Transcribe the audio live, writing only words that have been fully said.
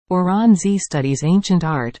Oran Z studies ancient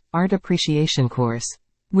art appreciation course.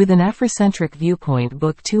 With an Afrocentric viewpoint.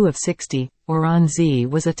 Book 2 of 60, Oran Z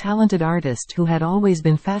was a talented artist who had always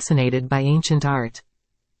been fascinated by ancient art.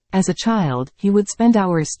 As a child, he would spend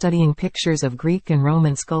hours studying pictures of Greek and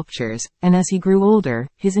Roman sculptures, and as he grew older,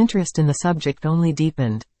 his interest in the subject only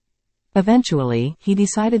deepened. Eventually, he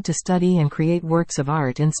decided to study and create works of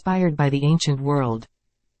art inspired by the ancient world.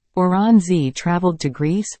 Oran Z traveled to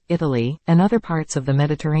Greece, Italy, and other parts of the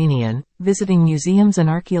Mediterranean, visiting museums and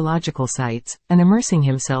archaeological sites, and immersing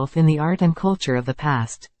himself in the art and culture of the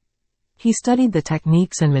past. He studied the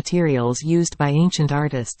techniques and materials used by ancient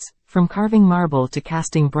artists, from carving marble to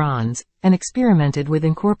casting bronze, and experimented with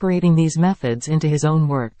incorporating these methods into his own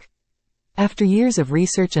work. After years of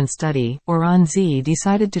research and study, Oran Z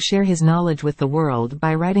decided to share his knowledge with the world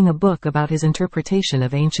by writing a book about his interpretation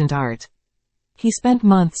of ancient art. He spent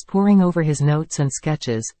months poring over his notes and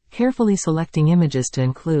sketches, carefully selecting images to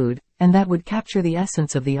include, and that would capture the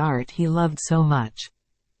essence of the art he loved so much.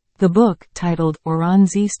 The book, titled Oran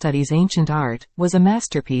Z Studies Ancient Art, was a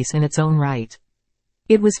masterpiece in its own right.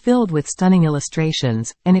 It was filled with stunning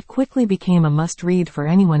illustrations, and it quickly became a must-read for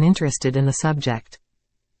anyone interested in the subject.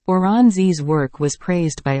 Oran Z's work was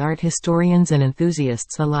praised by art historians and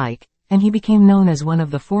enthusiasts alike, and he became known as one of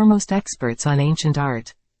the foremost experts on ancient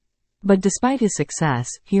art. But despite his success,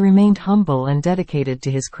 he remained humble and dedicated to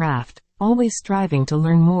his craft, always striving to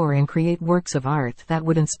learn more and create works of art that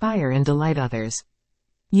would inspire and delight others.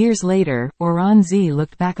 Years later, Oran Z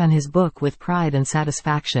looked back on his book with pride and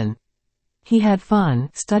satisfaction. He had fun,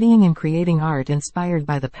 studying and creating art inspired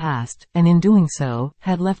by the past, and in doing so,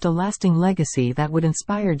 had left a lasting legacy that would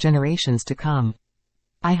inspire generations to come.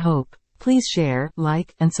 I hope. Please share,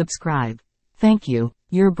 like, and subscribe. Thank you.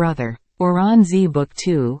 Your brother. Oran Z Book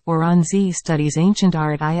 2, Oran Z Studies Ancient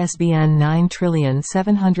Art ISBN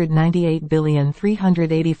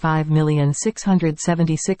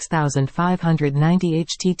 9780385676590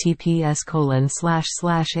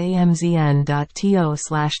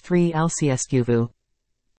 https://amzn.to/3lcsqvu